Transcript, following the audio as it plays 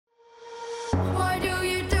Why do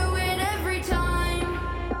you do it every time?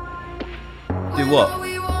 Do what?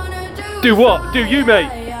 Do what? Do you, mate?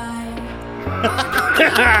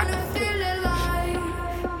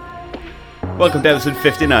 Welcome to episode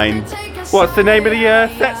 59. What's the name of the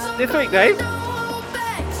set this week, Dave?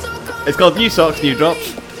 It's called New Socks, New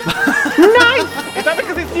Drops. Nice! Is that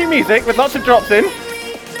because it's new music with lots of drops in?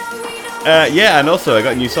 Yeah, and also I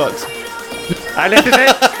got new socks. And this is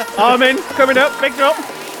it. Armin, coming up, big drop.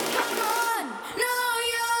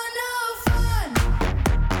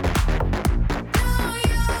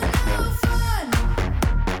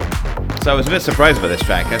 So I was a bit surprised by this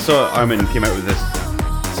track. I saw Armin came out with this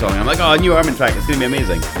song. I'm like, oh, a new Armin track. It's gonna be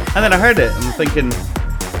amazing. And then I heard it, and I'm thinking,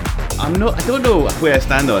 I don't know where I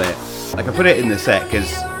stand on it. Like I put it in the set because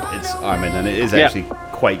it's Armin, and it is actually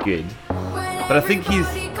quite good. But I think he's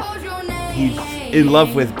in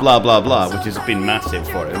love with Blah Blah Blah, which has been massive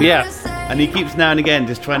for him. Yeah. And he keeps now and again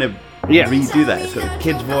just trying to redo that. It's got a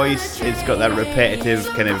kid's voice. It's got that repetitive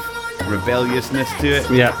kind of rebelliousness to it.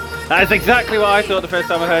 Yeah. That's exactly what I thought the first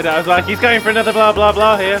time I heard it. I was like, he's going for another blah blah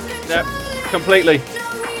blah here. Yep, completely.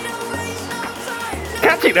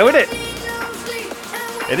 Catchy though, isn't it?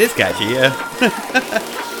 It is catchy, yeah.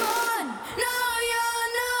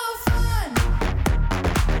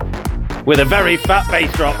 With a very fat bass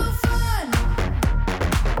drop.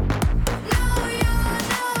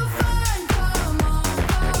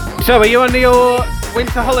 So, are you on your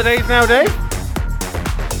winter holidays now, Dave?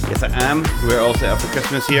 Yes, I am. We're all set up for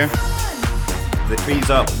Christmas here. The tree's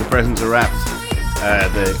up, the presents are wrapped,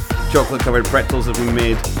 the chocolate-covered pretzels have been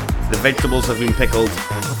made, the vegetables have been pickled,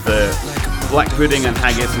 the black pudding and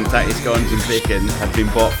haggis and tatty scones and bacon have been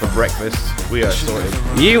bought for breakfast. We are sorted.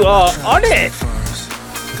 You are on it!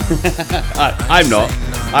 I'm not.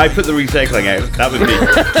 I put the recycling out. That was me.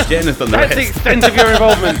 Jen has done the That's the rest. extent of your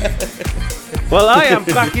involvement. Well, I am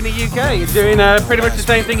back in the UK doing pretty much the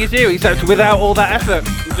same thing as you, except without all that effort.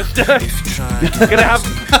 I'm just gonna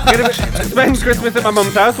spend Christmas at my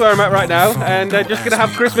mum's house, where I'm at right now, and just gonna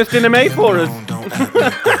have Christmas dinner made for us.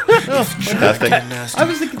 Fantastic. I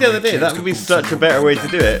was thinking the other day that would be such a better way to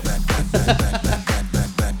do it.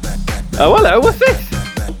 Oh, hello, what's this?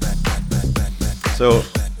 So,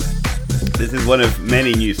 this is one of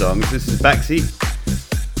many new songs. This is Backseat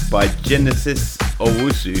by Genesis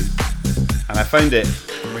Owusu. And I found it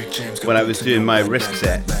when I was doing my Risk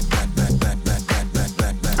set.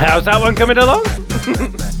 How's that one coming along?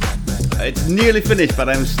 It's nearly finished, but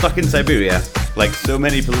I'm stuck in Siberia, like so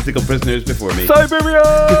many political prisoners before me. Siberia!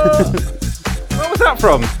 What was that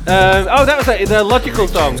from? Oh, that was the Logical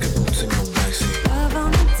song.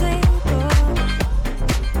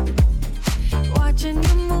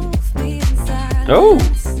 Oh,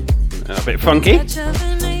 a bit funky.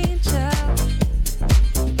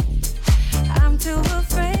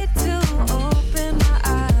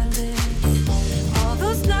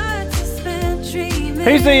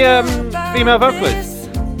 Who's the female vocalist?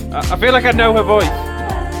 I feel like I know her voice.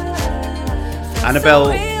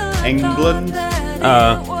 Annabelle England?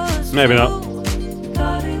 Maybe not.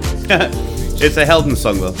 It's a Helden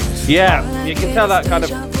song though. Yeah, you can tell that kind of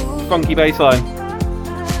funky bass line.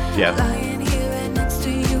 Yeah.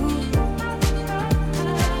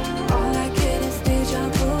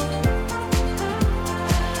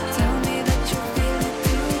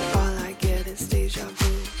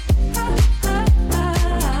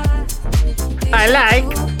 I like.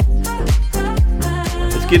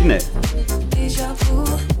 It's good, isn't it?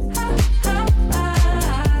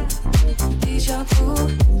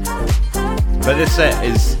 But this set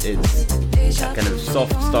it's a kind of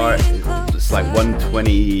soft start. It's like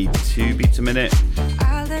 122 beats a minute,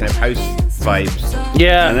 kind of house vibes.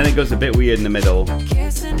 Yeah. And then it goes a bit weird in the middle, and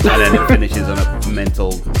then it finishes on a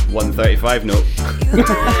mental 135 note.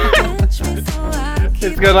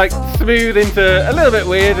 It's got like smooth into a little bit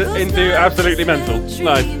weird into absolutely mental.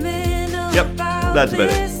 Nice. Yep, that's about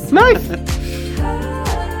it. Nice.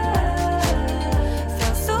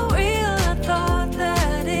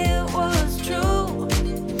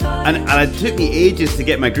 And it took me ages to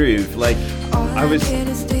get my groove. Like I was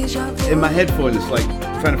in my headphones, like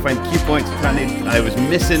trying to find key points, I was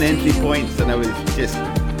missing entry points, and I was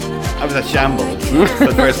a shambles for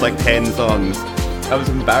the first like 10 songs. I was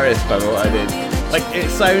embarrassed by what I did. Like it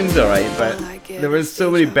sounds alright, but there was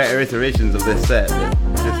so many better iterations of this set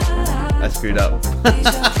that I screwed up.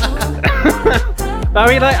 I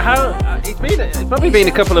mean, like it's probably been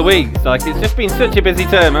a couple of weeks. Like it's just been such a busy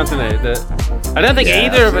term, hasn't it? That I don't think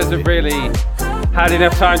either of us have really had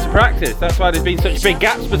enough time to practice. That's why there's been such big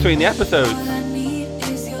gaps between the episodes.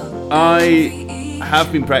 I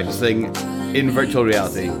have been practicing in virtual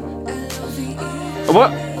reality.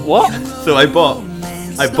 What? What? So I bought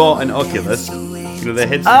an Oculus, you know, the VR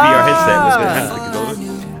headset with the handheld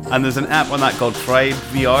controller, and there's an app on that called Tribe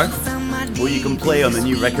VR, where you can play on the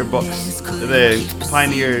new record box, the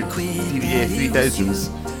Pioneer TDA 3000s.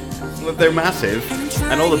 Well, they're massive,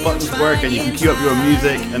 and all the buttons work, and you can queue up your own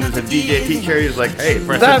music, and there's a DJ teacher who's like, hey,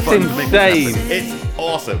 press That's this button to make this happen. insane. It's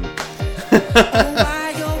awesome.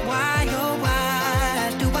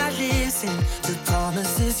 Why, do I listen to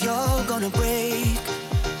promises you're gonna break?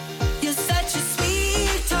 You're such a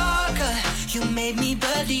sweet talker. You made me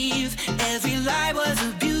believe every lie was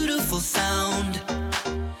a beautiful sound.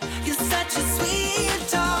 You're such a sweet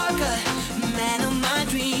talker, man of my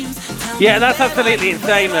dreams. Yeah, that's absolutely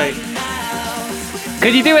insane, mate.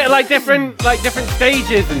 Can you do it at like different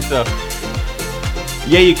stages and stuff?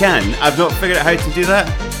 Yeah, you can. I've not figured out how to do that.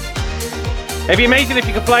 It'd be amazing if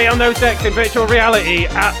you could play on those decks in virtual reality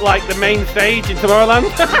at like the main stage in Tomorrowland.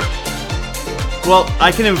 Well,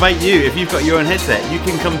 I can invite you. If you've got your own headset, you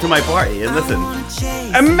can come to my party and listen.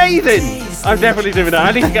 Amazing! I'm definitely doing that.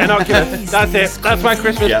 I need to get an Oculus. That's it. That's my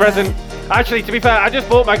Christmas present. Actually, to be fair, I just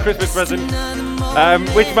bought my Christmas present,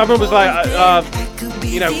 which my mum was like, I'll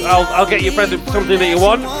get you a present for something that you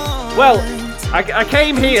want. Well, I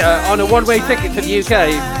came here on a one-way ticket to the UK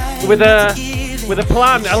with a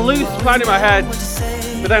plan, a loose plan in my head.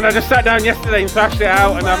 But then I just sat down yesterday and thrashed it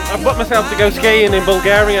out, and I booked myself to go skiing in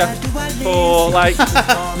Bulgaria for like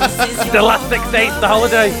the last 6 days of the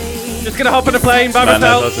holiday. Just gonna hop on a plane by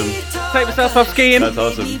myself, that's awesome. take myself off skiing. That's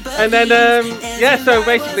awesome. And then so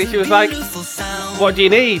basically she was like, what do you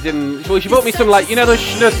need? And she bought me some, like, you know those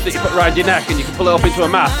schnuds that you put around your neck and you can pull it up into a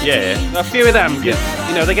mask? Yeah. A few of them, 'cause,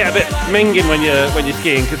 you know, they get a bit minging when you're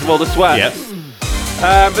skiing because of all the sweat. Yep.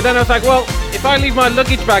 But then I was like, well, if I leave my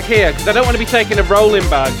luggage bag here, because I don't want to be taking a rolling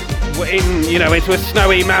bag into a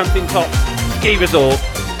snowy mountaintop ski resort.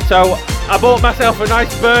 So I bought myself a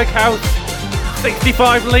nice Berghaus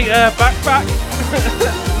 65-litre backpack.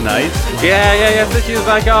 Nice. Yeah. So she was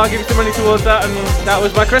like, oh, I'll give you some money towards that, and that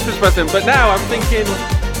was my Christmas present. But now I'm thinking,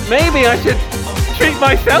 maybe I should treat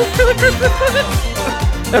myself to the Christmas present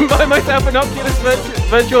and buy myself an Oculus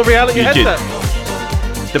virtual reality headset.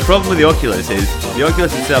 The problem with the Oculus is the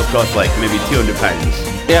Oculus itself costs like maybe £200.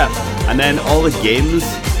 Yeah. And then all the games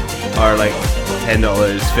are like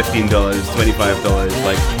 $10, $15, $25.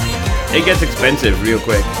 Like, it gets expensive real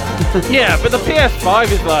quick. Yeah, but the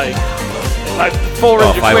PS5 is like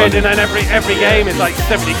 400 quid, and then every game is like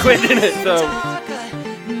 70 quid in it. So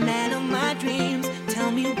Man of my dreams,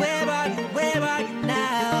 tell me where are you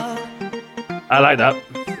now? I like that.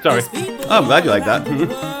 Sorry. Oh, I'm glad you like that.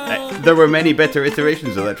 There were many better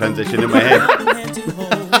iterations of that transition in my head.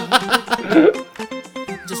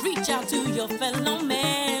 Just reach out to your fellow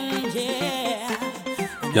man, yeah.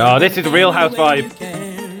 Oh, this is a Real House vibe.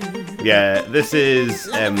 Yeah, this is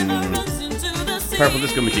Purple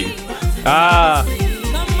Disco Machine. Ah.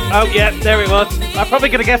 Oh, yeah, there it was. I'm probably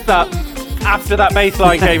going to guess that after that bass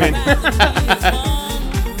line came in.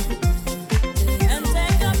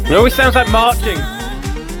 It always sounds like marching.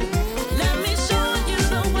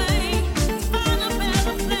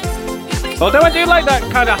 Although I do like that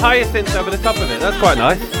kind of hyacinth over the top of it. That's quite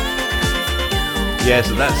nice. Yeah,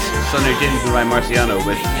 so that's Sonny James and Ryan Marciano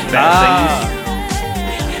with Better Things.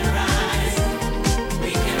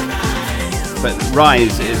 But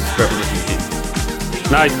Rise is Purple Disco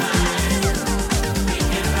Machine. Nice.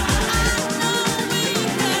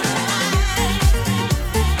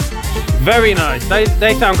 Very nice.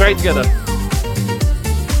 They sound great together.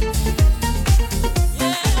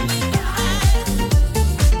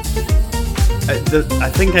 I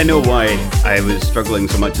think I know why I was struggling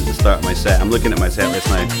so much at the start of my set. I'm looking at my set list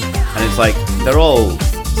now, and it's like they're all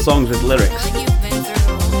songs with lyrics,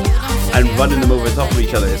 and running them over the top of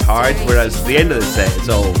each other is hard. Whereas at the end of the set, it's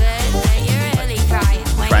all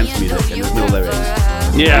trance music and there's no lyrics.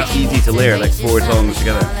 Yeah. It's easy to layer like 4 songs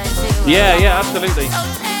together. Yeah, absolutely.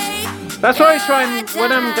 That's why I try and,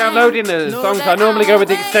 when I'm downloading the songs, I normally go with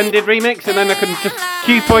the extended remix, and then I can just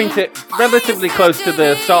cue point it relatively close to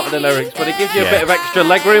the start of the lyrics, but it gives you a bit of extra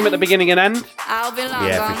leg room at the beginning and end.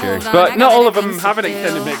 Yeah, for sure. But not all of them have an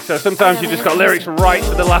extended mix, so sometimes you just got lyrics right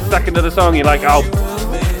to the last second of the song. You're like, oh,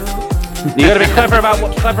 you got to be clever about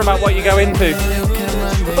what you go into.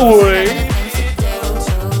 Oi.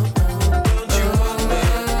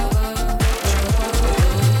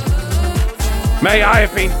 Mate, I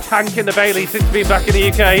have been tanking the Baileys since being back in the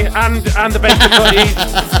UK, and the bacon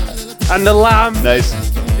butties, and the lamb. Nice.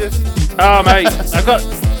 Oh, mate, I've got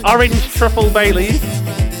orange truffle Baileys,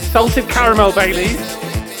 salted caramel Baileys,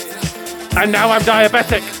 and now I'm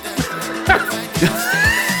diabetic.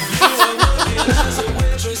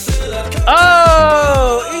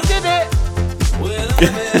 Oh,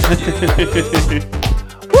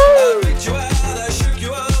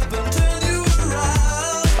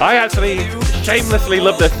 I actually shamelessly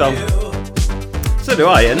love this song. So do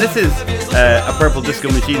I, and this is a Purple Disco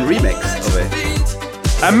Machine remix of it.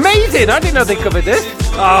 Amazing! I didn't know they covered this.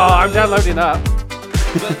 Oh, I'm downloading that.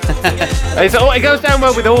 It goes down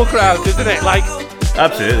well with all crowds, doesn't it? Like,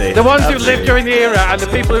 absolutely. The ones who lived during the era and the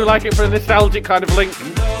people who like it for a nostalgic kind of link.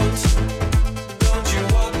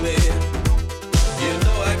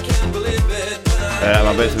 I'm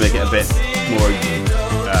about to make it a bit more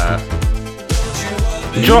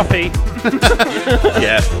droppy.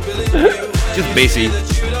 Yeah. Just bassy.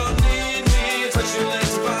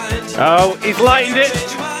 Oh, he's lightened it.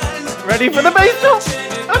 Ready for the bass drop.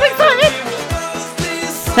 I'm excited.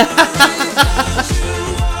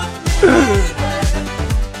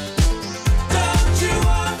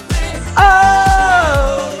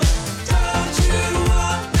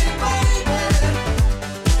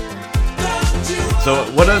 So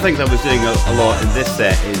one of the things I was doing a lot in this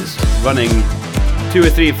set is running 2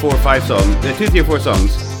 or 3 or 4 or 5 songs, 2, 3 or 4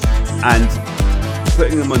 songs, and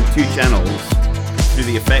putting them on 2 channels through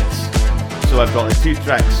the effects. So I've got like 2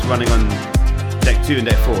 tracks running on deck 2 and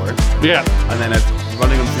deck 4. Yeah. And then I'm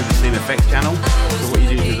running them through the same effects channel. So what you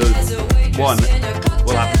do to those one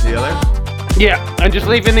will happen to the other. Yeah, and just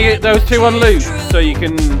leaving those 2 on loop so you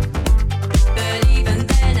can.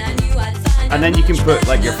 And then you can put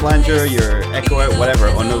like your flanger, your echo out, whatever,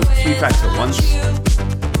 on those 2 tracks at once.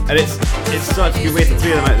 And it's such a good way to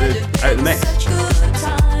clear them out of the mix.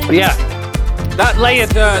 Yeah, that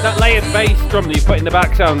layered bass drum that you put in the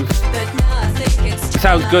back sounds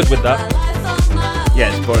good with that.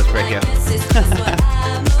 Yeah, it's Boris Break, yeah.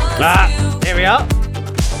 Here we are.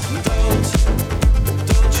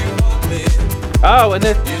 Oh, and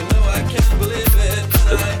then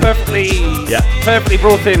perfectly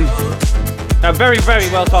brought in. Very, very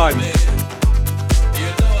well timed.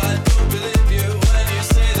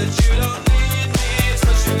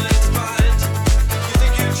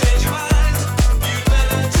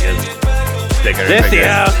 This,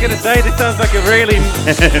 yeah, I was gonna say, this sounds like a really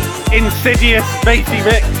insidious bassy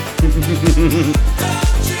mix.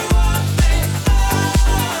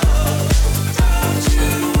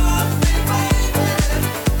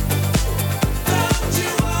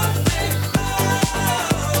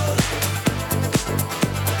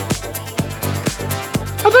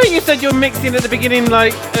 I thought you said you were mixing at the beginning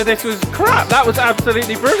like this was crap. That was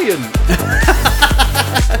absolutely brilliant.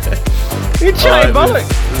 You're chatting bollocks.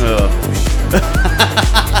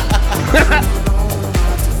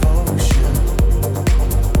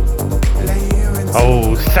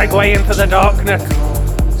 Oh, segue into the darkness.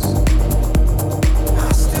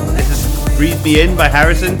 This is Breathe Me In by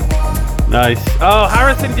Harrison. Nice. Oh,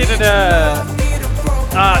 Harrison did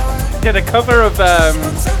a cover of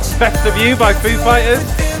Best of You by Foo Fighters.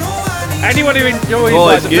 Anyone who enjoys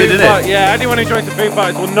anyone who enjoys the Foo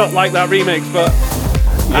Fighters will not like that remix, but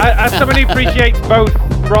as someone who appreciates both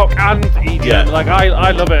rock and EDM, like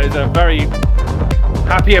I love it. It's a very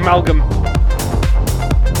happy amalgam.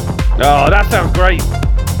 Oh, that sounds great.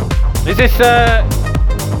 Is this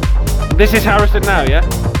is Harrison now, yeah?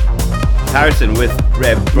 Harrison with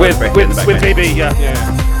Reb with BB, yeah.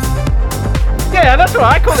 Yeah, that's what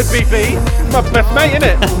I call it, BB. It's my best mate,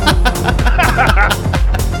 innit?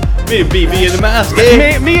 Me and BB in the mask, Me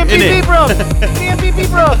and BB, bro. Me and BB,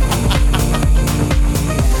 bro.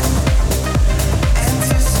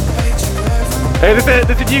 Hey,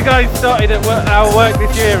 there's a new guy started at our work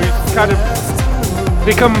this year who's kind of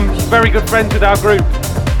become very good friends with our group.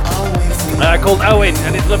 Called Owen,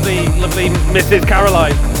 and his lovely Mrs.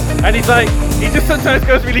 Caroline. And he just sometimes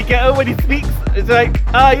goes really ghetto when he speaks. It's like,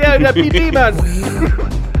 yeah, BB man.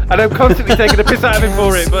 And I'm constantly taking a piss out of him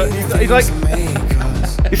for it, but he's like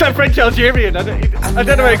French Algerian. I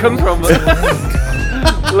don't know where it comes from. But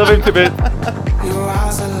love him to bits.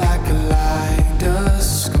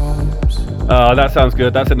 Oh, that sounds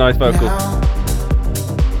good. That's a nice vocal.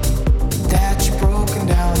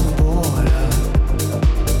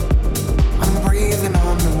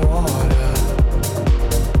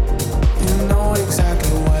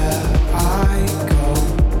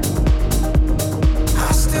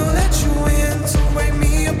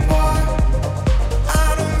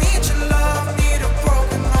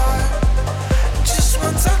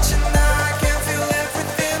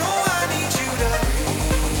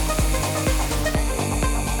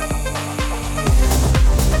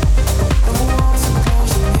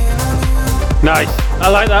 Nice. I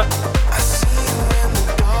like that.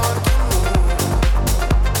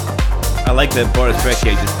 I like that Boris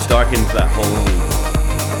Breakia just darkens that whole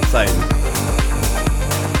sound.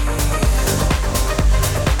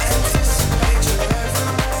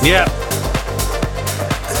 Yeah.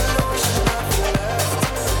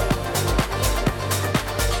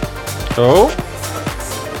 Oh.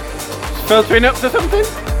 Filtering up to something?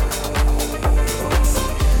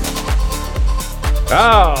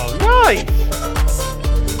 Oh, nice!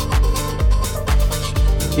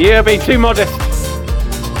 You're being too modest.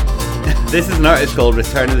 This is an artist called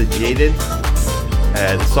Return of the Jaded.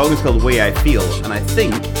 The song is called Way I Feel, and I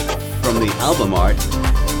think from the album art,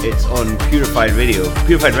 it's on Purified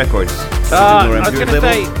Records. I was going to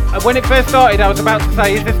say, when it first started, I was about to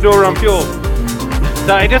say, is this Nora En Pure?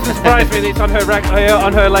 So it doesn't surprise me that it's on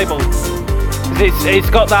her label. It's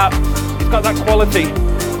got that quality.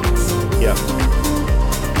 Yeah.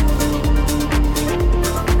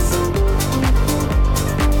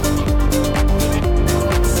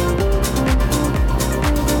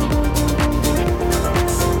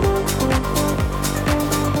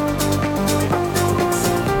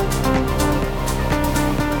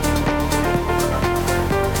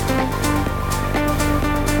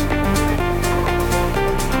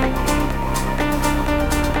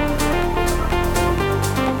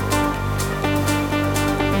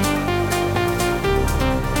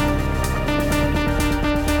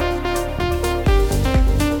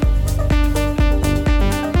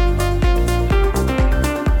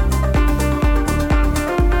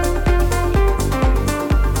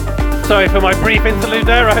 Sorry for my brief interlude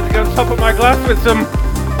there. I had to go and top up my glass with some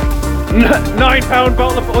 £9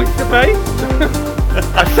 bottle of Oyster Bay.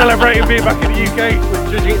 I celebrated being back in the UK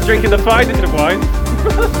with drinking the finest of wine.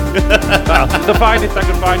 Well, the finest I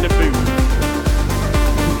could find of food.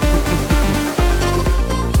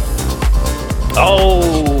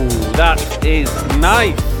 Oh, that is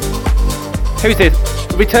nice. Who's this?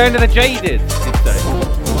 Return of the Jaded, did you say?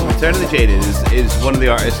 Return of the Jaded is one of the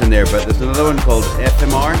artists in there, but there's another one called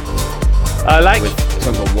FMR. I like. With a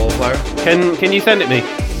song called Wallflower. Can you send it me?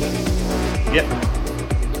 Yep.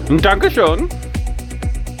 Dankeschön.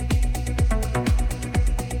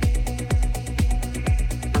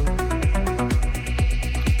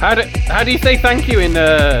 How do you say thank you in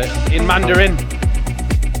Mandarin?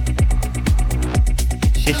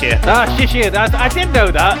 Shishir. Ah, shishir. I did know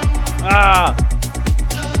that. Ah.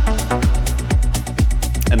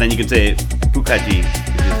 And then you can say Bukaji,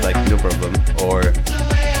 which is like no problem, or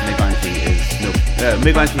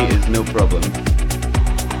Megbanshi is no problem.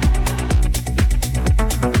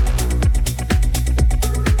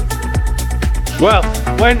 Well,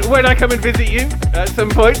 when I come and visit you at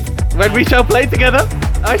some point, when we shall play together,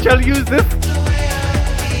 I shall use this.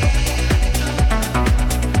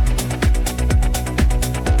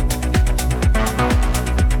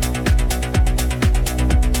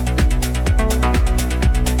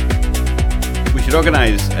 We should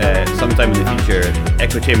organise sometime in the future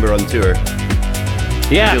Echo Chamber on tour.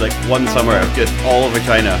 Yeah. Do like one summer of just all over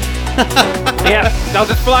China. Yeah. I'll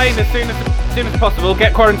just fly in as soon as possible,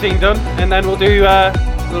 get quarantine done, and then we'll do a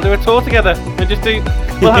tour together and just do.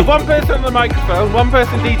 We'll have one person on the microphone, one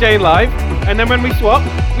person DJing live, and then when we swap,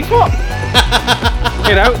 we swap.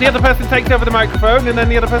 You know, the other person takes over the microphone, and then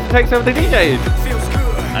the other person takes over the DJing.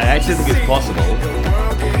 I actually think it's possible.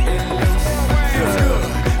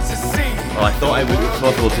 Well, I thought it was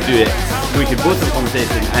possible to do it. We could both have a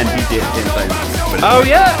conversation and DJ at the same time. Oh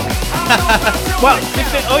yeah. Well,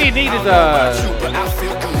 all you need is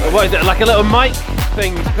what is it? Like a little mic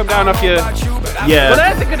thing to come down off your. Yeah. Well,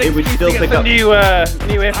 that's a good it would excuse still to get pick some up.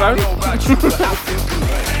 new earphones.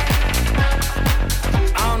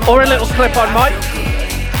 Or a little clip-on mic.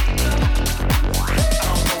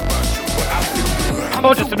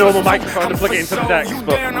 Or just a normal microphone to plug it into the decks.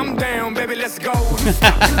 But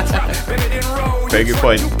Very good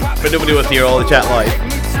point. But nobody wants to hear all the chat live.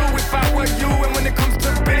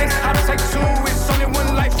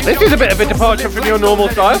 this is a bit of a departure from your normal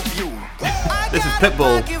style. This is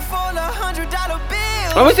Pitbull.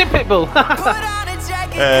 Oh, is it Pitbull?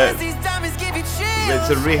 It's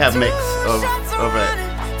a rehab mix of it.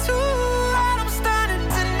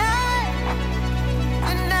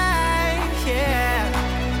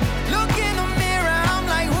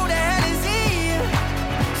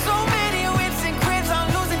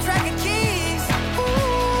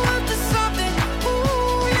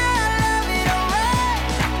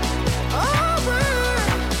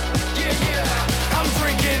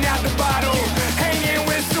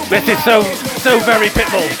 This is so very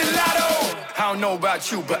Pitbull. I don't know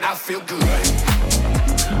about you, but I feel good.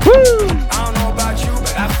 Woo! I don't know about you,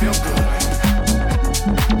 but I feel good.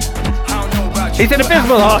 I don't know about you. He's an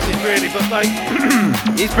abysmal artist, really, but like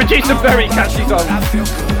he's produced some very catchy songs. I feel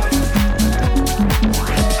good.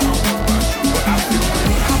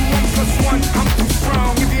 I'm 1+1, I'm too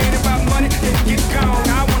strong. If you ain't about money, then get gone.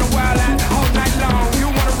 I wanna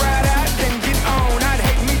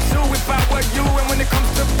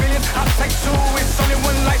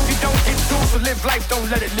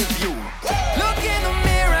you. Look in the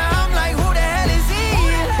mirror, I'm like, who the hell is he?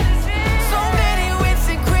 So many whips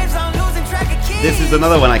and cribs, I'm losing track of keys. This is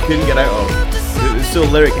another one I couldn't get out of. It was so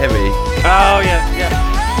lyric heavy. Oh yeah.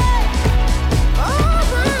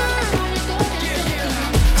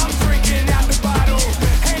 I'm drinking out the bottle,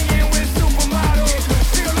 hanging with supermodels.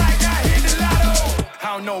 Feel like I hit the lotto. I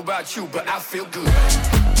don't know about you, but I feel good. I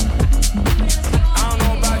don't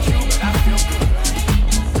know about you, but I feel good.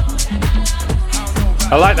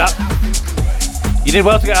 I like that. You did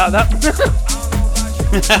well to get out of that.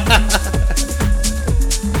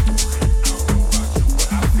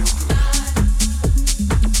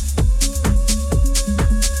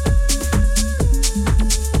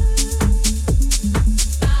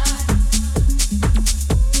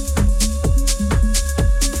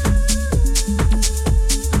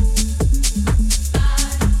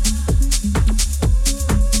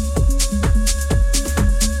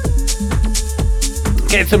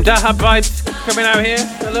 Getting some Dahab vibes coming out here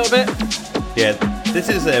a little bit. Yeah, this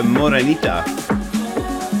is Morenita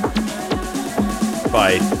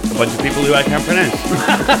by a bunch of people who I can't pronounce.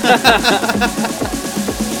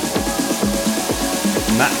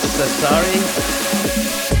 Matsasari,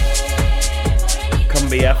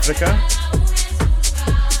 Combi Africa.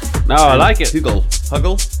 No, I like it. Hugel.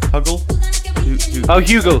 Oh,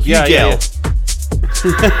 Hugel. Yeah, yeah.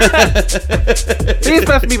 He's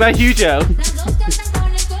supposed to be by Hugel.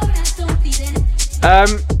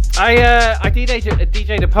 I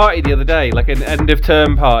DJ'd a party the other day, like an end of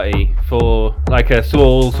term party for like a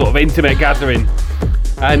small sort of intimate gathering,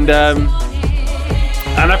 and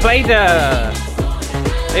I played.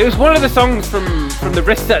 It was one of the songs from the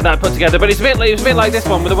wrist set that I put together, but it was a bit like this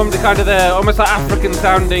one, with the one with the kind of the almost like African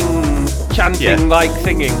sounding chanting, like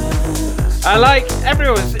singing, and like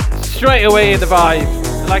everyone was straight away in the vibe.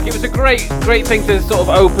 Like it was a great thing to sort of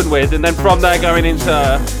open with, and then from there going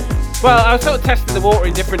into. Well, I was sort of testing the water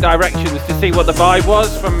in different directions to see what the vibe was,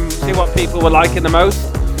 see what people were liking the most.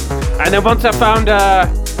 And then once I found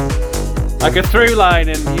like a through line,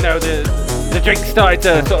 and you know the drinks started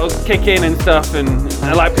to sort of kick in and stuff, and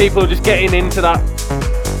like people just getting into that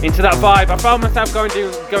vibe, I found myself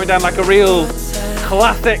going down like a real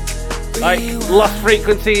classic, like Lost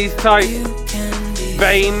Frequencies type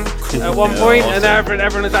vein at one point, awesome. And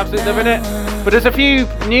everyone is absolutely loving it. But there's a few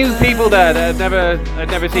new people there that had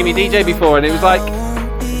never seen me DJ before, and it was like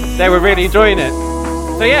they were really enjoying it.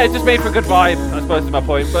 So yeah, it just made for a good vibe, I suppose, is my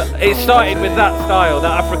point. But it started with that style,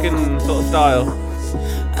 that African sort of style.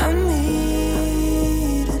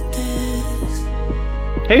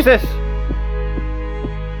 Who's this?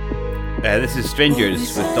 This is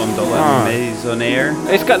Strangers with Dom Dolla Maisonnaire.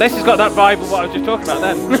 This has got that vibe of what I was just talking about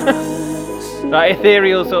then. That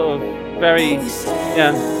ethereal sort of very,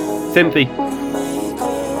 synthy.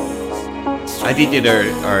 I DJ'd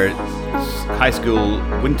our high school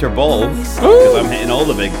winter ball because I'm hitting all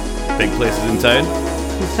the big places in town.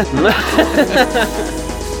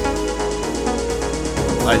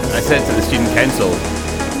 I said to the student council,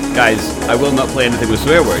 guys, I will not play anything with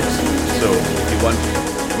swear words, so if you want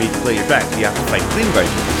me to play your tracks, you have to find clean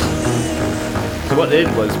versions. So what they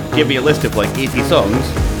did was give me a list of like 80 songs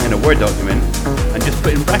in a Word document and just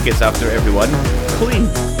put in brackets after everyone, clean.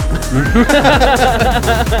 I'm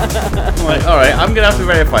like, alright, I'm gonna have to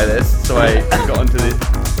verify this. So I got onto the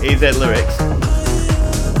AZ lyrics.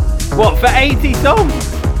 What, for 80 songs?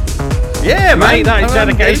 Yeah, mate, that is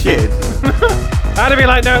dedication. dedicated. I'd be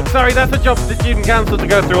like, no, sorry, that's a job for the student council to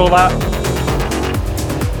go through all that.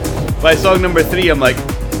 By song number 3, I'm like,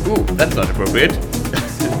 ooh, that's not appropriate.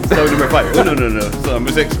 Song number 5, oh no. Song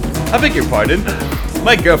number 6, I beg your pardon.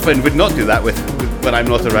 My girlfriend would not do that with when I'm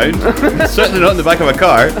not around. Certainly not in the back of a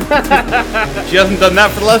car. She hasn't done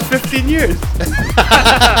that for the last 15 years.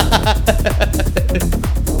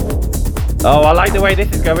 Oh, I like the way this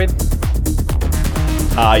is going.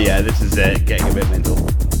 Ah, yeah, this is getting a bit mental.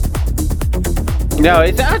 No,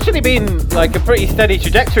 it's actually been like a pretty steady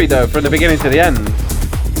trajectory though, from the beginning to the end.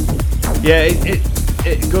 Yeah,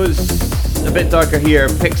 it goes a bit darker here,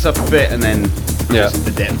 picks up a bit, and then just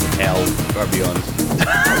the depth of hell or beyond.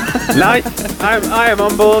 Nice. I am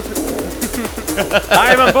on board.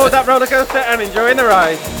 I am on board that roller coaster and enjoying the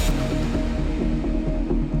ride.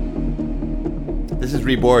 This is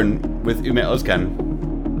Reborn with Ume Özkan.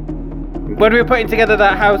 When we were putting together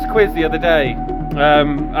that house quiz the other day,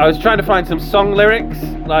 I was trying to find some song lyrics.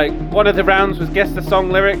 Like, one of the rounds was guess the song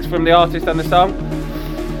lyrics from the artist and the song.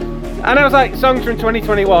 And I was like, songs from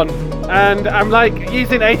 2021. And I'm like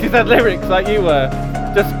using A to Z lyrics like you were.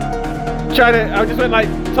 I just went like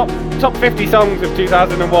top 50 songs of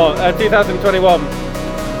 2021.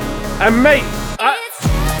 And mate,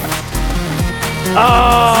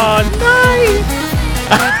 Oh, nice!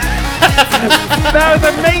 That was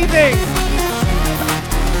amazing!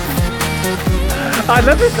 I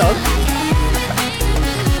love this song.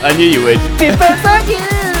 I knew you would. Depends on you.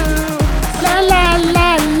 La la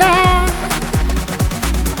la la.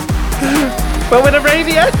 But with a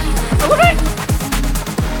ravey edge. I love it.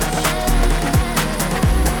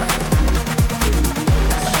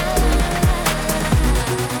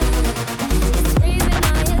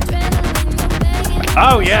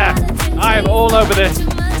 Oh yeah, I am all over this.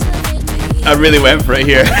 I really went for it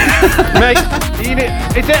here. Mate,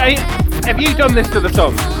 have you done this to the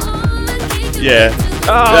song? Yeah.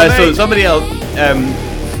 Oh, So mate. somebody else,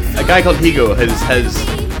 a guy called Higo has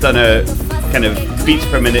done a kind of beats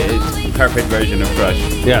per minute perfect version of Crush.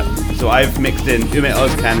 Yeah. So I've mixed in Ume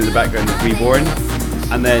Ozcan in the background of Reborn,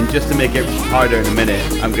 and then just to make it harder in a minute,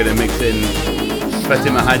 I'm gonna mix in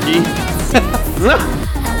Fatima Haji.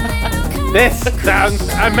 This sounds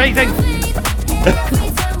amazing.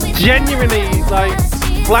 Genuinely, like,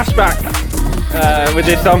 flashback with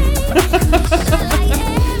this song.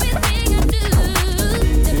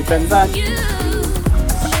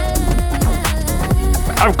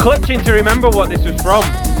 I'm clutching to remember what this was from.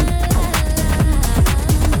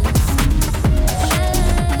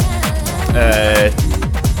 Uh,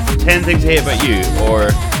 10 Things I Hate About You,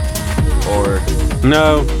 or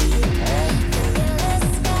No.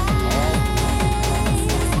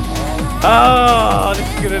 Oh, this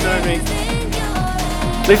is gonna annoy me.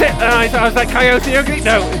 Is it? I was like Coyote Ugly?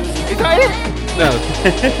 No. Is that it? No.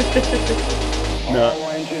 no.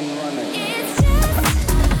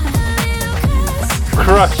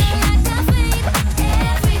 Crush.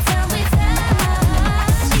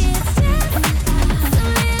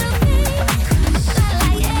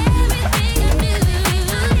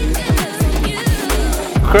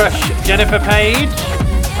 Crush. Jennifer Page.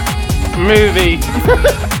 Movie.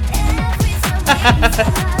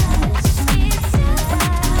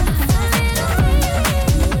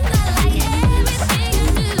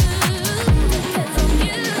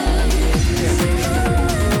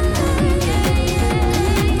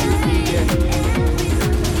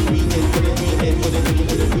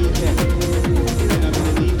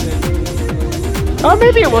 Oh,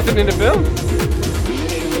 maybe it wasn't in the film.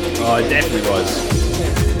 Oh, it definitely was.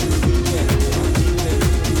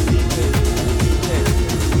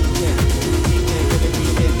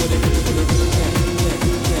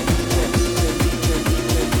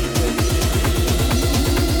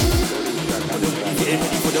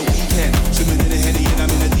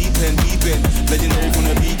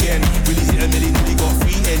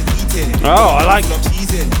 Oh, I like.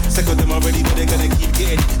 Check on them already, but they're gonna keep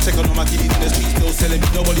getting. Check on all my kiddies in the streets, still selling me.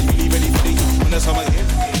 Nobody's really ready for the youth, and that's how I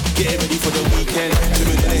get ready for the weekend.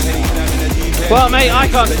 Well, mate, I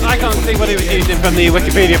can't see what he was using from the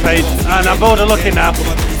Wikipedia page, and I'm bored of looking now.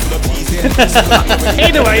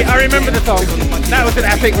 Either way, I remember the song. That was an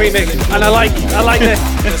epic remix, and I like this.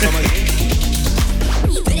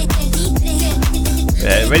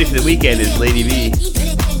 Ready for the Weekend is Lady B.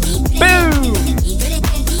 Boom!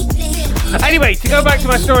 Anyway, to go back to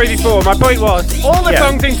my story before, my point was, all the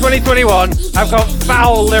songs in 2021 have got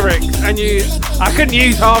foul lyrics, and I couldn't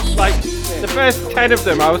use half, like, the first 10 of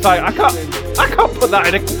them. I was like, I can't put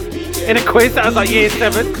that in a quiz. That was like year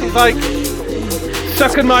 7. It was like,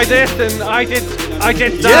 sucking my dick, and I did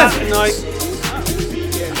that, and like,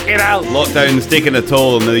 get out. Lockdown's taking a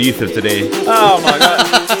toll on the youth of today. Oh my god.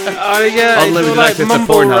 Yeah, Unlimited like access to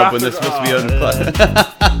mumble Pornhub rap when they're and- supposed to be on.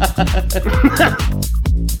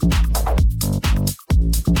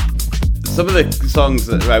 Some of the songs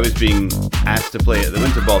that I was being asked to play at the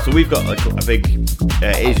Winter Ball. So we've got like a big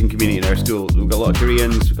Asian community in our school. We've got a lot of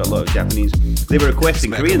Koreans. We've got a lot of Japanese. They were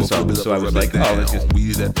requesting Korean songs, so I was like, oh, let's just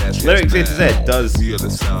lyrics A to Z does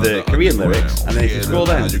the Korean lyrics, and then if you scroll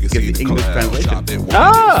down, you give the English translation.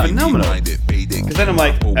 Ah, phenomenal. Because then I'm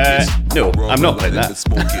like, no, I'm not playing that.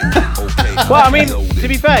 Well, I mean, to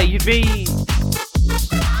be fair, you'd be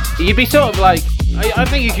sort of like, I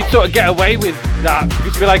think you could sort of get away with that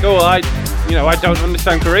because you'd be like, oh, I don't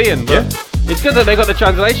understand Korean, but it's good that they got the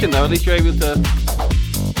translation though. At least you're able to.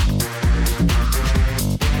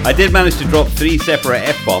 I did manage to drop 3 separate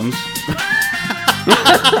F-bombs.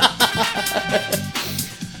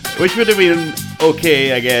 Which would have been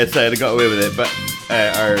okay, I guess. I'd have got away with it, but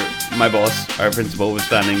my boss, our principal, was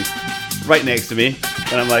standing right next to me,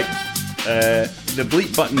 and I'm like, the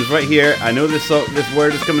bleep button's right here. I know this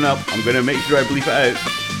word is coming up. I'm going to make sure I bleep it out.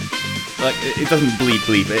 Like, it doesn't bleep.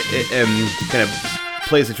 It kind of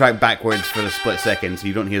plays the track backwards for a split second, so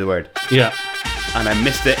you don't hear the word. Yeah. And I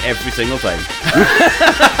missed it every single time.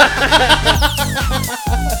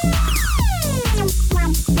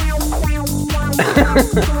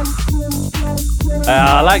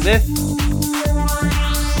 I like this.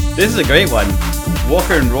 This is a great one.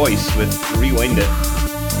 Walker and Royce with Rewind It.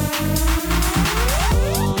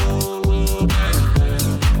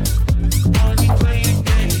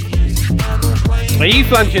 Are you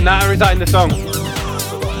flanging that or is that in the song?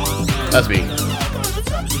 That's me.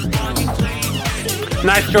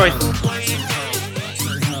 Nice choice.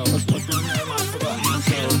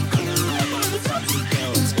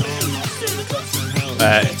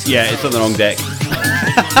 Yeah, it's on the wrong deck.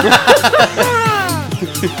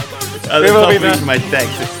 We will be there. My deck.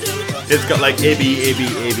 It's got like A, B, A, B,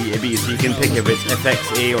 A, B, A, B, so you can pick if it's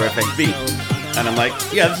FX A or FX B. And I'm like,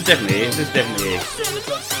 yeah, this is definitely A, this is definitely A.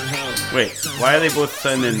 Wait, why are they both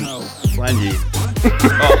sounding flangy?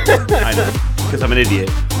 Oh, I know, because I'm an idiot.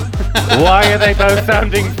 Why are they both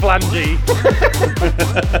sounding flangy?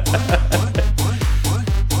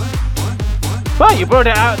 Well, you brought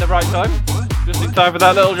it out at the right time. Just in time for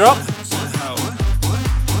that little drop.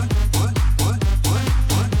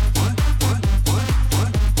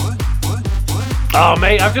 Oh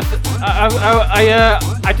mate, I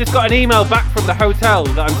just got an email back from the hotel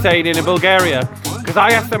that I'm staying in Bulgaria because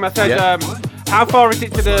I asked them. I said, how far is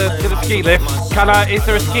it to the ski lift? Is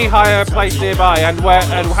there a ski hire place nearby? And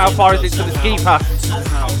how far is it to the ski pass?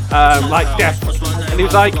 Like desk. And he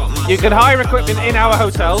was like, you can hire equipment in our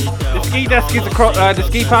hotel. The ski desk is across. The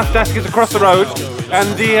ski pass desk is across the road,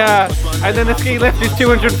 and then the ski lift is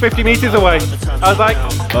 250 meters away. I was like,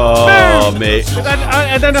 oh, mate.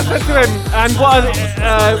 And then I said to him, and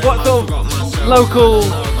what sort of local?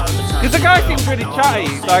 Because the guy seems really chatty.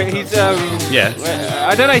 Like he's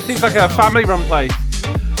I don't know. He seems like a family-run place.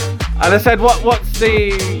 And I said, what's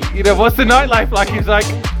the nightlife like? He's like,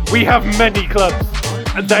 we have many clubs,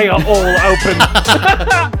 and they are all open.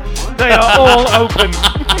 They are all open.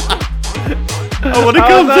 I want to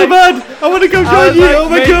come so bad. I want to come join you. Oh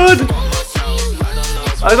my god.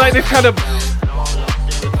 I was like this kind of.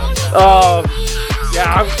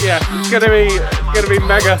 It's gonna be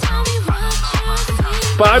mega.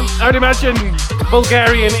 But I would imagine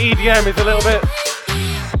Bulgarian EDM is a little bit.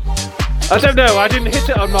 I don't know. I didn't hit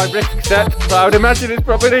it on my risk set, but I would imagine it's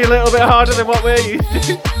probably a little bit harder than what we're used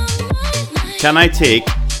to. Can I take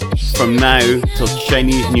from now till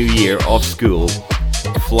Chinese New Year off school,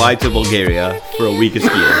 fly to Bulgaria for a week of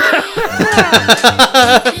skiing?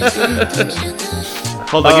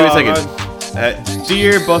 Hold on, give me a second.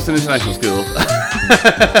 Dear Boston International School,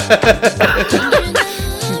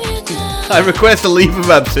 I request a leave of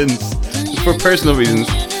absence for personal reasons.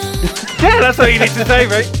 Yeah, that's what you need to say,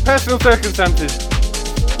 mate. Personal circumstances.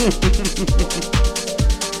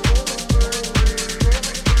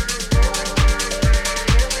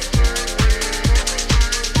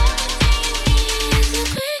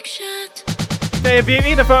 Day of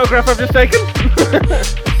beauty, the photograph I've just taken.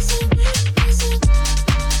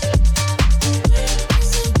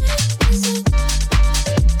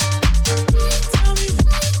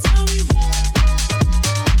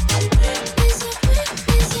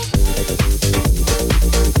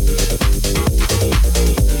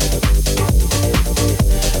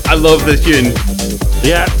 I love this tune.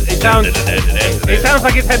 Yeah, it sounds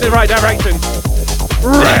like it's heading in the right direction.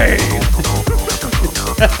 Right.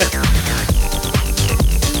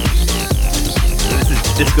 This is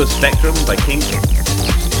Disco Spectrum by King.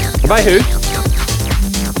 By who?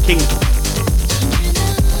 King.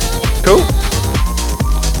 Cool.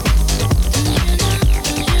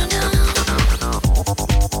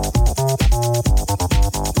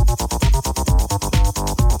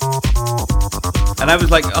 And I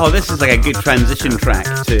was like, oh, this is like a good transition track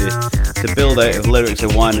to build out of lyrics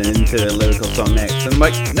of one and into a lyrical song next. And I'm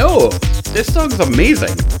like, no, this song's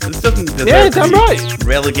amazing. This doesn't deserve to be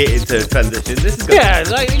relegated to transition. This is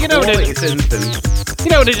like you don't want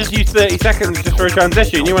to just use 30 seconds just for a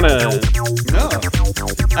transition. You want to no.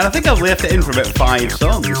 And I think I've left it in for about 5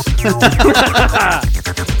 songs.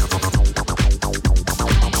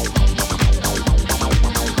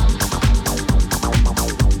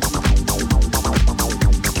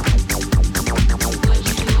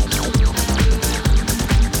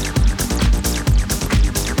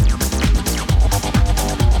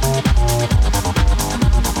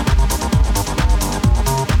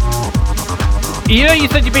 You know, you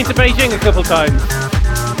said you've been to Beijing a couple times.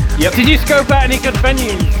 Yep. Did you scope out any good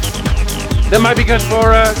venues that might be good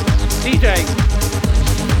for DJing?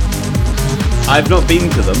 I've not been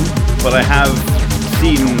to them, but I have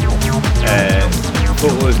seen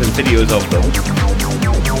photos and videos of them.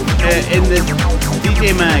 In the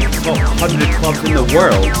DJ Mag top 100 clubs in the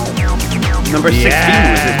world, number 16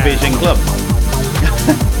 was this Beijing club.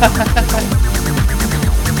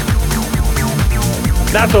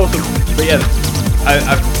 That's awesome. But yeah,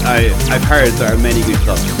 I've heard there are many good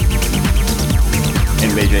clubs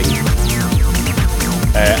in Beijing,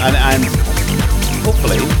 and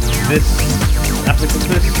hopefully after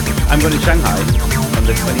Christmas, I'm going to Shanghai on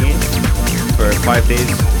the 28th for 5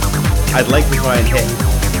 days. I'd like to try and hit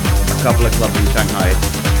a couple of clubs in Shanghai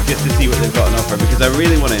just to see what they've got on offer, because I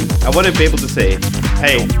really want to be able to say,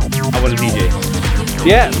 hey, I want a DJ.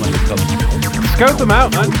 Yeah. In one of these clubs. Scope them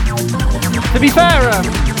out, man. To be fair,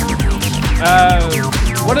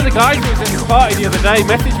 one of the guys who was in the party the other day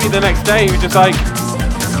messaged me the next day. He was just like,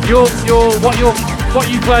 what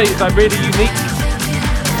you play is like really unique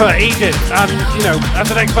for Egypt, and you know,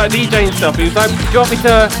 as an expert DJ and stuff. He was like, do you want me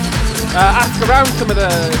to ask around some of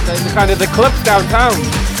the kind of the clubs downtown,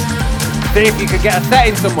 see if you could get a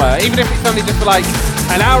set in somewhere, even if it's only just for like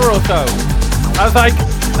an hour or so. I was like,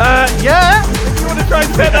 yeah, if you want to try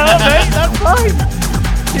and set that up, mate, that's fine.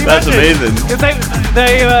 That's amazing. Because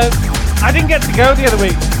they I didn't get to go the other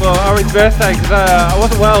week for Owen's birthday because I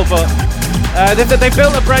wasn't well, but they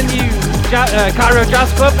built a brand new Cairo Jazz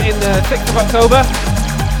Club in the 6th of October.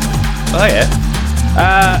 Oh yeah.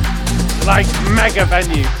 Like mega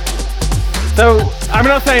venue. So I'm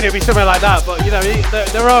not saying it'll be somewhere like that, but you know,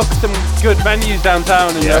 there are some good venues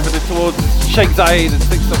downtown and over towards Sheikh Zayed and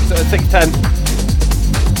 610.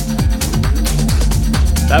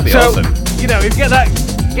 That'd be awesome. You know, if you get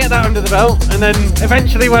that under the belt, and then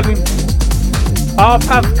eventually when our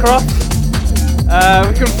paths cross,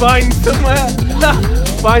 we can find somewhere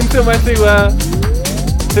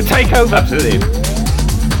to take over. Absolutely.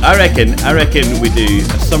 I reckon we do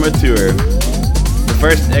a summer tour. The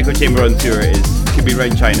first Echo Chamber on tour could be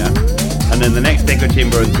around China, and then the next Echo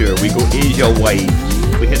Chamber on tour we go Asia wide.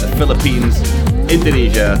 We hit the Philippines,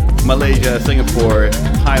 Indonesia, Malaysia, Singapore,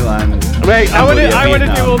 Thailand. Wait, I Cambodia, want to do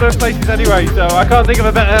Vietnam. all those places anyway, so I can't think of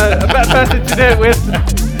a better person to do it with.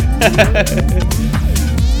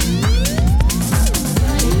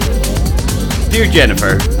 Dear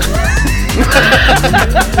Jennifer.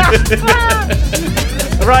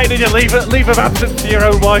 Right, did you leave of absence to your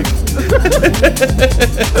own wife?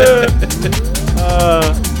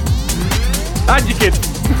 And your kids.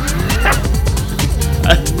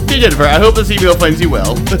 Dear Jennifer, I hope this email finds you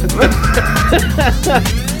well.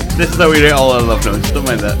 This is how we rate all our love notes. Don't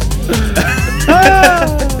mind that.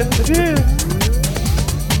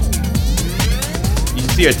 You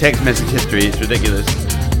see our text message history. It's ridiculous.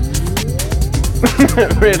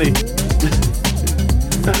 Really?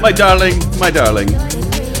 My darling, my darling.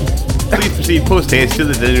 Please proceed post haste to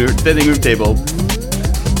the dining room table.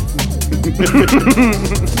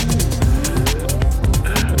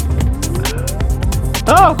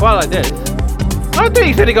 Oh, quite like this. I think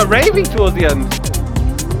he said he got raving towards the end.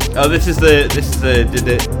 Oh, this is the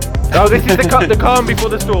Oh, this is the calm before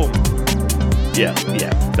the storm. yeah,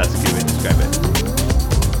 that's a good way to describe it.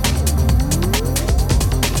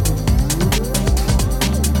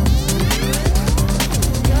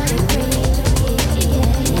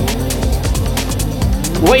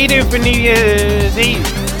 What are you doing for New Year's Eve?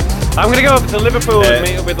 I'm gonna go over to Liverpool and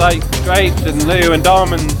meet up with like Drapes and Lou and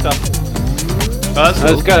Dom and stuff. Oh, that's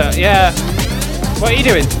cool. Let's go. Yeah. What are you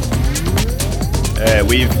doing?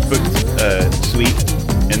 We've booked a suite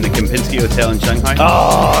in the Kempinski Hotel in Shanghai.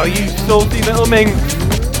 Oh, you salty little Ming.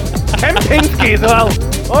 Kempinski as well.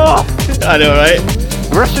 Oh, I know, right?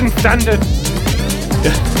 Russian standard.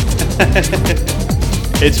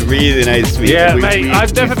 It's really nice suite. Yeah, We- mate. we-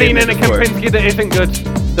 I've never we've been been in a there before. Kempinski that isn't good.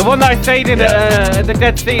 The one that I stayed in at the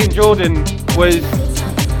Dead Sea in Jordan was,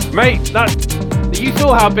 mate. You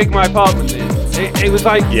saw how big my apartment is. It was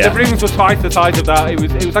like the rooms were twice the size of that. It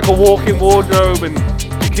was like a walk-in wardrobe and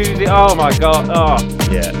jacuzzi. Oh my god. Oh,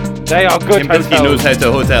 Yeah. they are good Kempinski hotels. knows how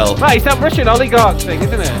to hotel. Mate, it's that Russian oligarch thing,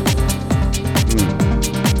 isn't it?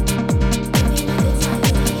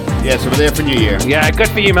 Yeah, so we're there for New Year. Yeah, good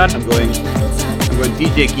for you, man. I'm going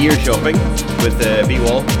DJ gear shopping with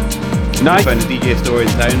B-Wall. Nice. Found a DJ store in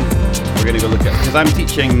town. We're going to go look at, because I'm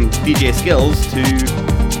teaching DJ skills to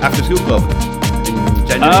After School Club in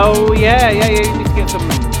January. Oh yeah. You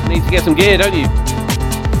need to get some gear, don't you?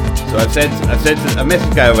 So I messaged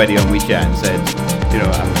the guy already on WeChat and said, you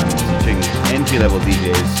know, I'm teaching entry-level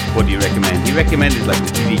DJs. What do you recommend? He recommended like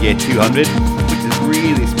the DJ 200, which is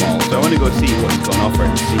really small. So I want to go see what he's got on offer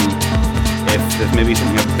and see if there's maybe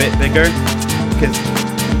something a bit bigger, because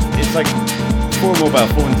it's like 4 mobile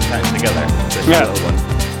phones attached together. This little one.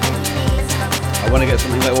 I want to get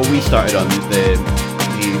something like what we started on, the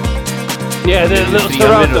little 300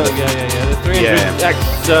 Serato. or the- The 300X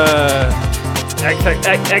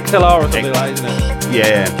XLR or something like that, isn't it?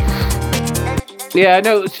 Yeah. Yeah,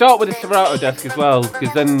 no. Start with the Serato desk as well,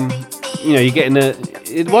 because then you know you're getting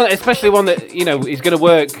especially one that is going to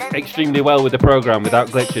work extremely well with the program without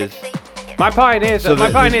glitches. My Pioneers are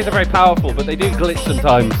very powerful, but they do glitch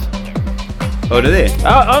sometimes. Oh, do they?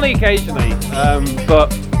 Only occasionally.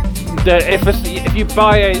 But if you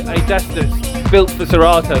buy a desk that's built for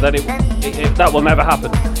Serato, then that will never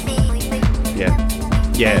happen.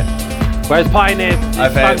 Yeah. Whereas Pioneer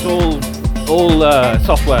spans all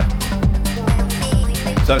software.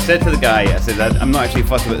 So I said to the guy, I said I'm not actually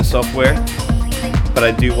fussed about the software, but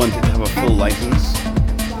I do want it to have a full license.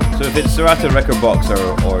 So if it's Serato Record Box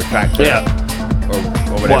or Tractor or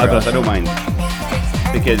whatever else, I don't mind,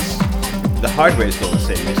 because the hardware is still the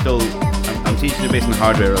same. It's still I'm teaching it based on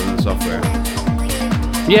hardware rather than software.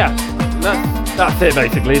 Yeah, that's it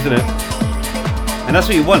basically, isn't it? And that's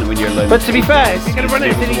what you want when you're learning. But to be fair, if you're going to run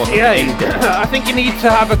it in ETA, I think you need to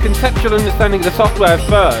have a conceptual understanding of the software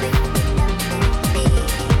first.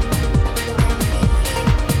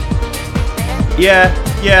 Yeah,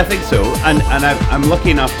 I think so. And I'm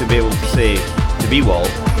lucky enough to be able to say to B-Wall,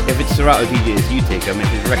 if it's Serato DJs, you take them.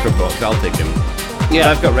 If it's Record Box, I'll take them. Yeah.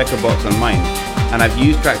 I've got Record Box on mine, and I've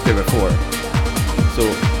used Tractor before. So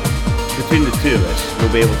between the two of us,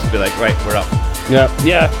 we'll be able to be like, right, we're up.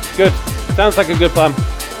 Yeah, good. Sounds like a good plan.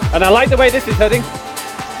 And I like the way this is heading.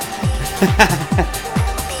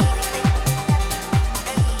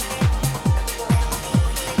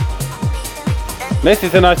 This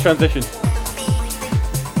is a nice transition.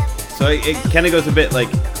 So it kind of goes a bit like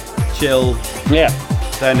chill. Yeah.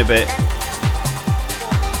 Down a bit.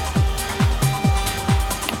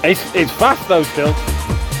 It's fast though still.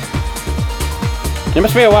 It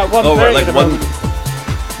must be about 130. Oh, we're like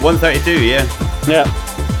 132, yeah. Yeah.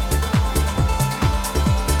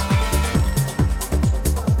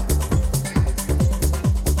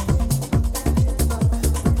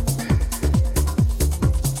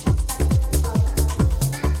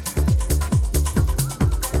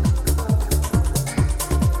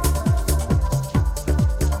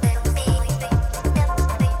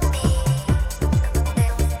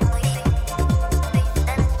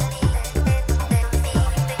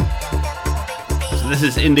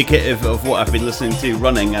 This is indicative of what I've been listening to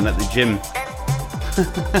running and at the gym.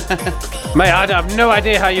 Mate, I have no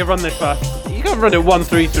idea how you run this fast. You can't run at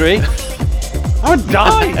 133. I would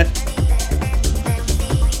die.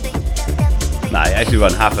 Nah, I actually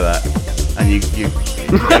run half of that. And you get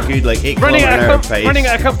a good like 8 km/h pace. Running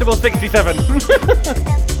at a comfortable 67.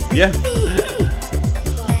 Yeah.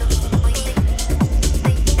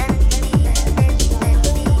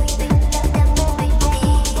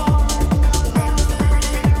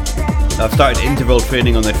 I've started interval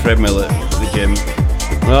training on the treadmill at the gym.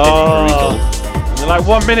 Oh, like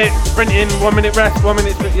 1 minute sprinting, 1 minute rest, 1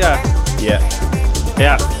 minute sprint. Yeah.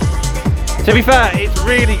 To be fair, it's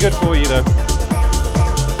really good for you though.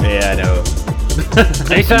 Yeah, I know.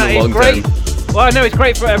 It's great. Well, I know it's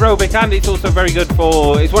great for aerobic, and it's also very good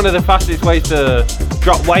for. It's one of the fastest ways to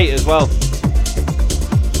drop weight as well.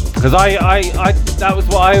 Because that was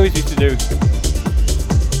what I always used to do.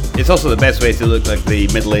 It's also the best way to look like the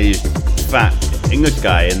middle-aged, fat English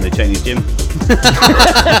guy in the Chinese gym.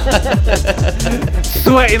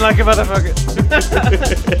 Sweating like a motherfucker.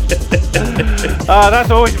 That's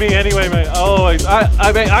always me anyway, mate. Always.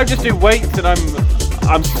 I just do weights and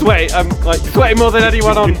I'm sweating. I'm like sweating more than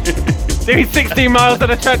anyone on doing 16 miles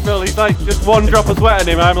on a treadmill. He's like just one drop of sweat in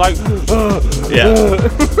him. I'm like,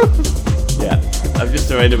 yeah. I'm just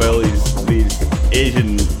surrounded by all these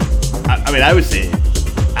Asian. I mean, I would say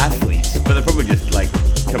athletes, but they're probably just like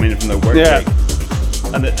coming in from their work break,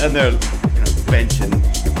 and they're benching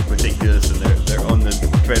ridiculous, and they're on the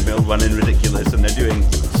treadmill running ridiculous, and they're doing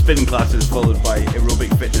spin classes followed by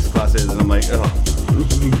aerobic fitness classes, and I'm like, oh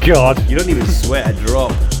God, you don't even sweat a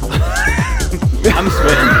drop. I'm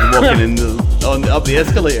sweating just walking up the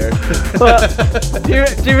escalator.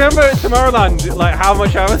 Do you remember at Tomorrowland, like how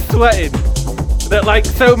much I was sweating? That like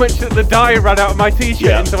so much that the dye ran out of my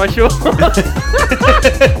t-shirt into my shorts.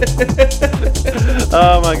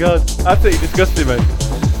 Oh my God, absolutely disgusting, mate.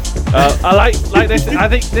 I like this. I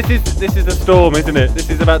think this is a storm, isn't it? This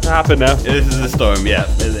is about to happen now. Yeah, this is a storm. Yeah,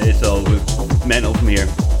 it's all mental from here.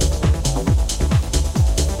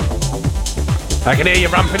 I can hear you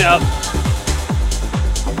ramping it up.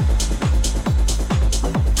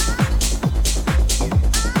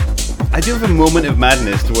 I do have a moment of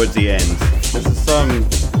madness towards the end. There's a song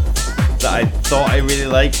that I thought I really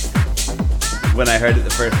liked when I heard it the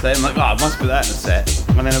first time. I'm like, oh, I must put that in a set.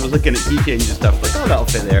 And then I was looking at key change and stuff, like, oh, that'll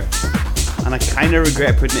fit there. And I kind of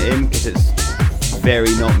regret putting it in because it's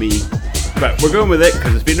very not me. But we're going with it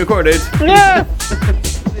because it's been recorded. Yeah!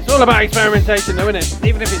 It's all about experimentation though, isn't it?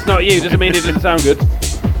 Even if it's not you, doesn't mean it doesn't sound good.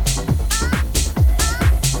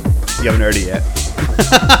 You haven't heard it yet.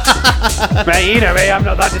 Mate, you know me, I'm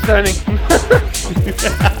not that discerning.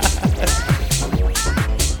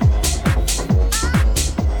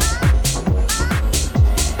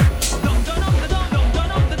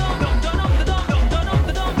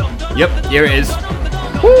 Yep, here it is.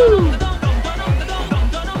 Woo!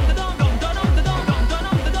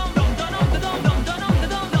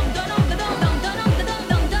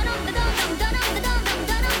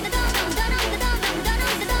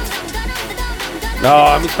 Oh,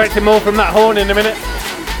 I'm expecting more from that horn in a minute.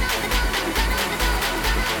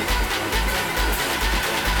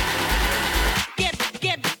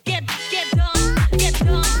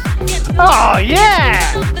 Oh,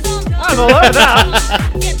 yeah! I'm all over that.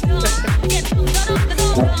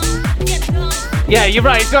 Yeah, you're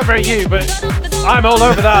right, it's not very you, but I'm all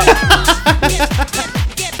over that.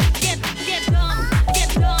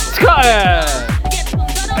 It's got a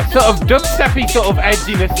sort of dubsteppy sort of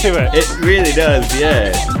edginess to it. It really does,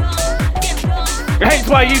 yeah. Hence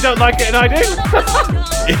why you don't like it and I do.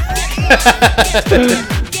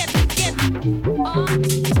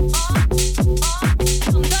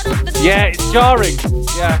 Yeah, it's jarring.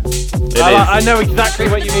 Yeah. I know exactly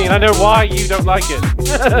what you mean. I know why you don't like it.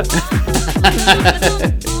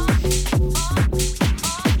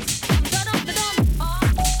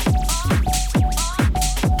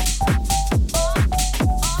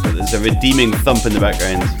 There's a redeeming thump in the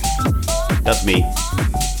background. That's me.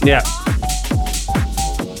 Yeah.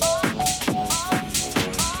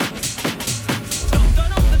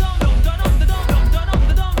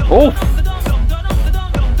 Oh!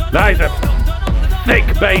 That is a thick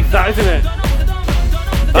bass, that, isn't it?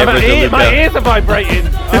 My ears are vibrating.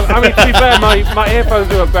 I mean, to be fair, my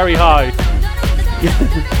earphones are up very high.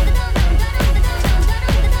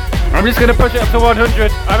 I'm just going to push it up to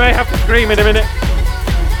 100. I may have to scream in a minute.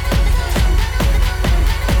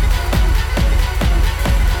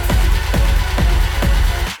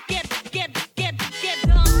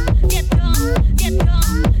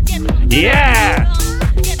 Yeah!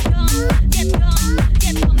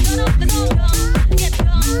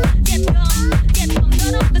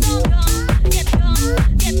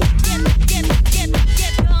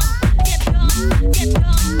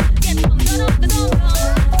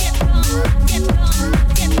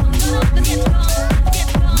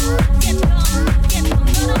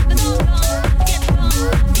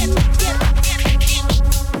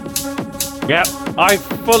 Yep, I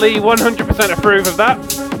fully 100% approve of that.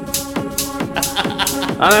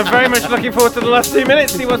 And I'm very much looking forward to the last 2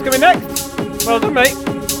 minutes, see what's coming next. Well done, mate.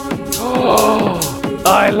 Oh,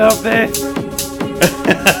 I love this.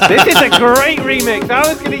 This is a great remix. I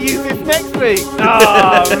was going to use this next week.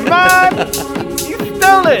 Oh, man. You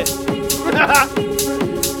stole it.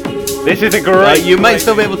 This is a great You might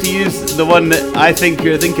still be able to use the one that I think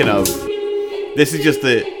you're thinking of. This is just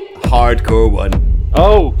the hardcore one.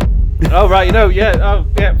 Oh, right, you know, yeah,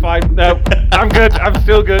 fine. No, I'm good. I'm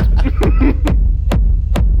still good.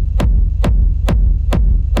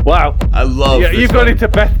 Wow. I love this you've one. gone into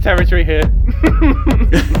Beth territory here.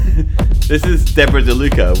 This is Deborah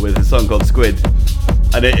DeLuca with a song called Squid.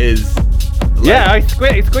 And it is... Like,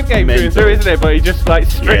 Squid Game through and through, isn't it? But he just like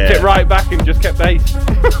stripped it right back and just kept bass.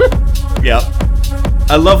 Yep.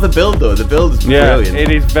 I love the build though. The build is brilliant. It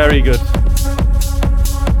is very good.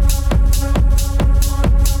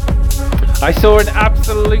 I saw an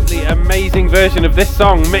absolutely amazing version of this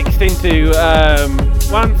song mixed into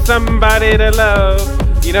Want Somebody to Love.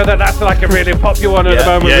 You know that's like a really popular one at the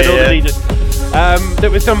moment with all the DJs.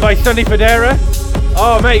 That was done by Sonny Fodera.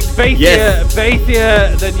 Oh mate,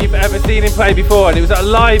 bassier than you've ever seen him play before, and it was at a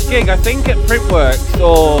live gig, I think at Printworks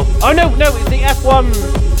or no, it's the F1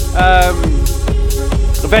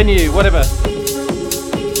 venue, whatever.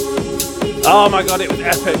 Oh my god, it was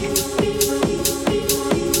epic.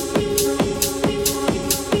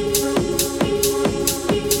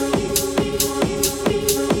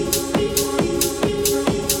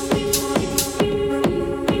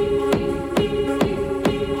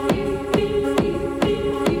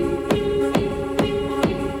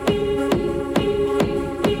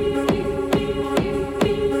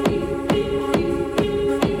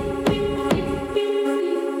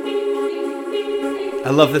 I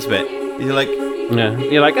love this bit. You're like,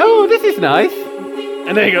 oh, this is nice,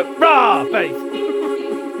 and then you go, rah, bass.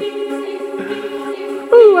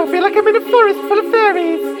 Ooh, I feel like I'm in a forest full of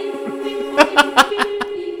fairies.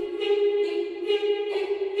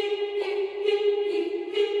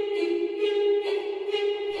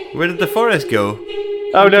 where did the forest go?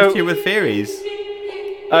 Oh We're no! just here with fairies.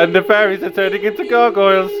 And the fairies are turning into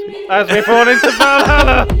gargoyles as we fall into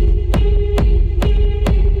Valhalla.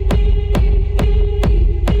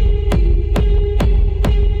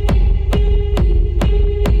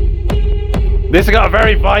 This has got a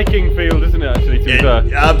very Viking feel, doesn't it, actually, to be fair?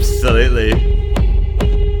 Absolutely.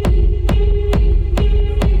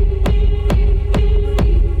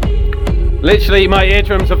 Literally, my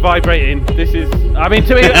eardrums are vibrating. This is... I mean,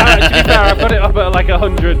 to be fair, I've got it up at like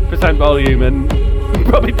 100% volume and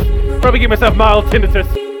probably give myself mild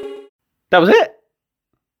tinnitus. That was it?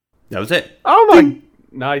 That was it. Oh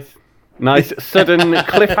my... Nice sudden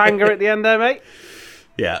cliffhanger at the end there, mate.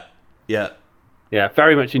 Yeah. Yeah,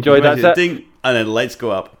 very much enjoyed that set. Ding, and then lights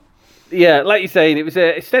go up. Yeah, like you're saying, it was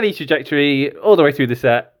a steady trajectory all the way through the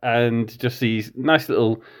set, and just these nice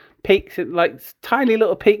little peaks, like tiny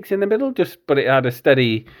little peaks in the middle. But it had a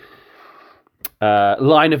steady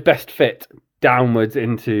line of best fit downwards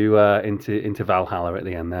into Valhalla at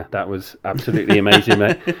the end there. That was absolutely amazing,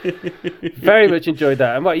 mate. Very much enjoyed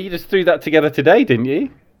that. And you just threw that together today, didn't you?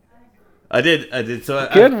 I did. So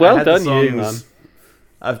good, well had done, songs, you man.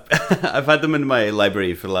 I've had them in my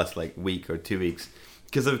library for the last week or 2 weeks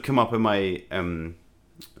because they've come up in my running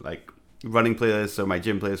playlist or my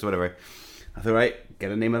gym playlist or whatever. I thought, right,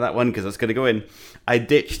 get a name of that one because that's going to go in. I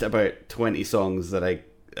ditched about 20 songs that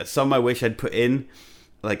some I wish I'd put in,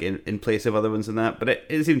 in place of other ones than that, but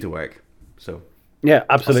it seemed to work. So yeah,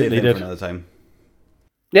 absolutely I'll save them did. for another time.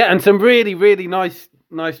 Yeah, and some really, really nice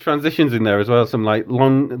transitions in there as well. Some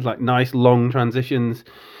nice long transitions.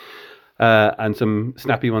 And some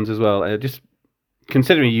snappy ones as well. Just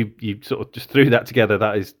considering you sort of just threw that together,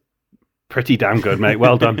 that is pretty damn good, mate.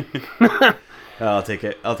 Well done. I'll take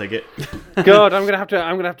it. God, I'm gonna have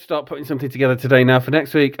to start putting something together today now for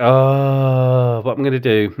next week. Oh, what I'm gonna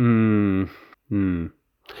do?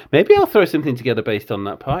 Maybe I'll throw something together based on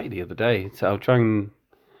that party the other day. So I'll try and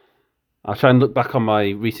look back on my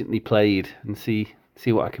recently played and see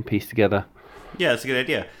what I can piece together. Yeah, that's a good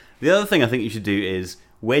idea. The other thing I think you should do is,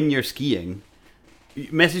 when you're skiing,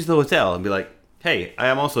 message the hotel and be like, hey, I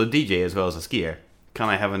am also a DJ as well as a skier. Can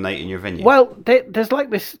I have a night in your venue? Well, there's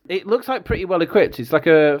this, it looks like pretty well equipped. It's like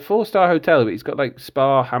a 4-star hotel, but it's got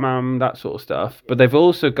spa, hammam, that sort of stuff. But they've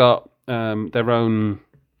also got their own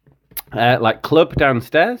club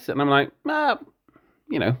downstairs. And I'm like, I'll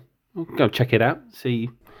go check it out.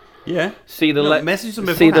 See message them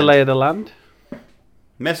beforehand. See the lay of the land.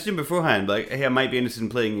 Message them beforehand, hey, I might be interested in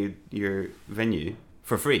playing your venue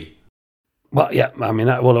for free. Well, yeah, I mean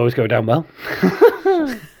that will always go down well.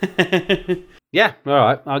 Yeah, all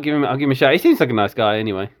right. I'll give him a shout. He seems like a nice guy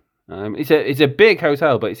anyway. It's a big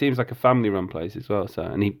hotel, but it seems like a family-run place as well. So,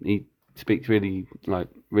 and he speaks really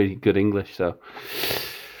good English. So,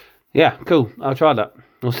 yeah, cool. I'll try that.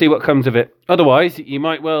 We'll see what comes of it. Otherwise, you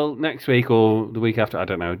might well next week or the week after. I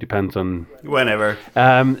don't know. It depends on whenever.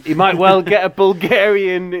 You might well get a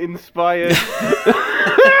Bulgarian-inspired.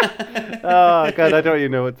 Oh God, I don't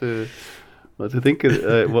even know what to think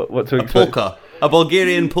of. What to expect. Polka, a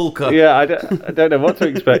Bulgarian polka. Yeah, I don't know what to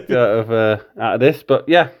expect out of this, but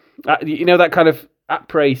yeah, that kind of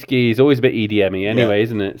après ski is always a bit EDM-y anyway,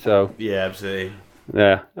 isn't it? So yeah, absolutely.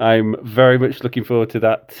 Yeah, I'm very much looking forward to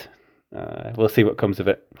that. We'll see what comes of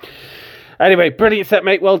it. Anyway, brilliant set,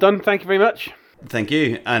 mate. Well done. Thank you very much. Thank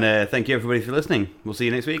you. And thank you, everybody, for listening. We'll see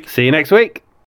you next week. See you next week.